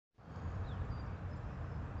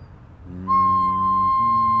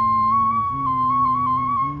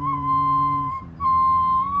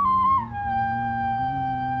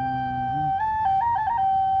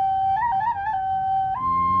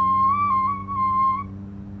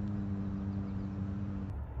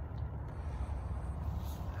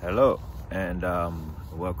Hello, and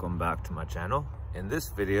welcome back to my channel. In this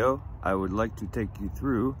video, I would like to take you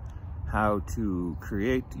through how to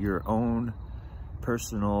create your own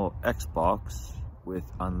personal Xbox with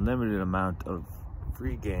unlimited amount of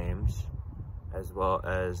free games, as well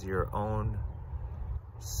as your own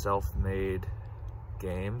self-made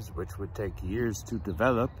games, which would take years to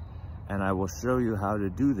develop, and I will show you how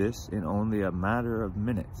to do this in only a matter of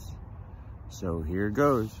minutes. So here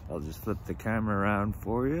goes. I'll just flip the camera around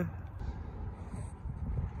for you.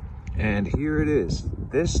 And here it is.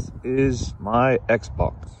 This is my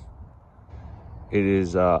Xbox. It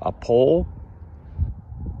is a pole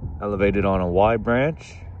elevated on a Y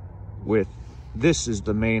branch with, this is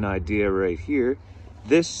the main idea right here.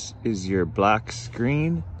 This is your black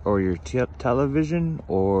screen or your television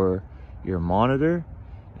or your monitor.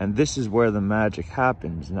 And this is where the magic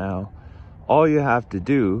happens. Now, all you have to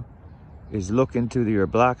do is look into your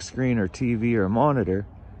black screen or TV or monitor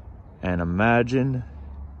and imagine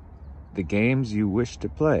the games you wish to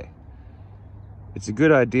play. It's a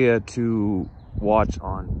good idea to watch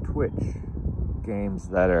on Twitch games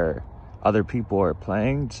that other people are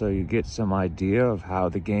playing, so you get some idea of how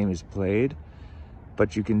the game is played.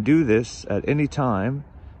 But you can do this at any time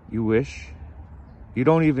you wish. You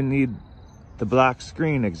don't even need the black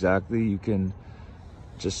screen exactly. You can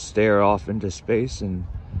just stare off into space and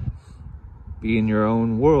be in your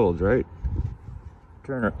own world, right?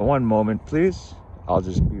 Turn one moment, please. I'll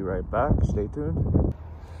just be right back. Stay tuned.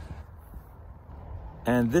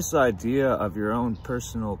 And this idea of your own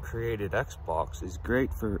personal created Xbox is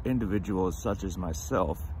great for individuals such as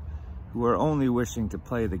myself who are only wishing to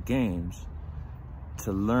play the games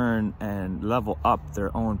to learn and level up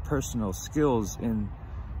their own personal skills in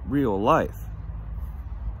real life.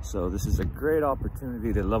 So this is a great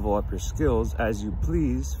opportunity to level up your skills as you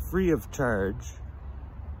please, free of charge,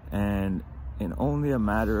 and in only a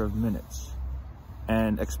matter of minutes.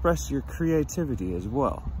 And express your creativity as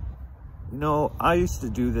well. You know, I used to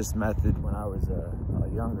do this method when I was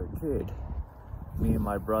a younger kid. Me and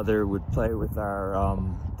my brother would play with our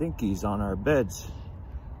dinkies on our beds,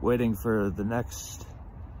 waiting for the next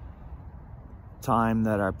time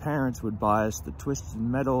that our parents would buy us the Twisted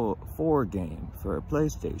Metal 4 game for a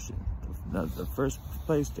PlayStation, the first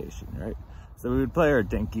PlayStation, right? So we would play our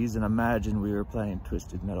dinkies and imagine we were playing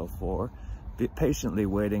Twisted Metal 4, patiently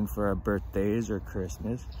waiting for our birthdays or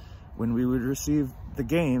Christmas when we would receive the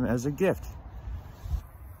game as a gift.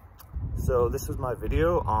 So this was my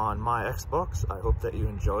video on my Xbox. I hope that you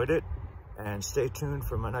enjoyed it, and stay tuned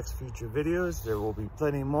for my next future videos. There will be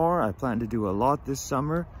plenty more. I plan to do a lot this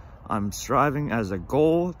summer. I'm striving as a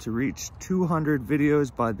goal to reach 200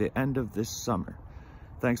 videos by the end of this summer.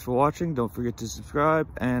 Thanks for watching. Don't forget to subscribe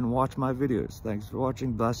and watch my videos. Thanks for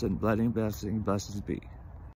watching. Blessings be.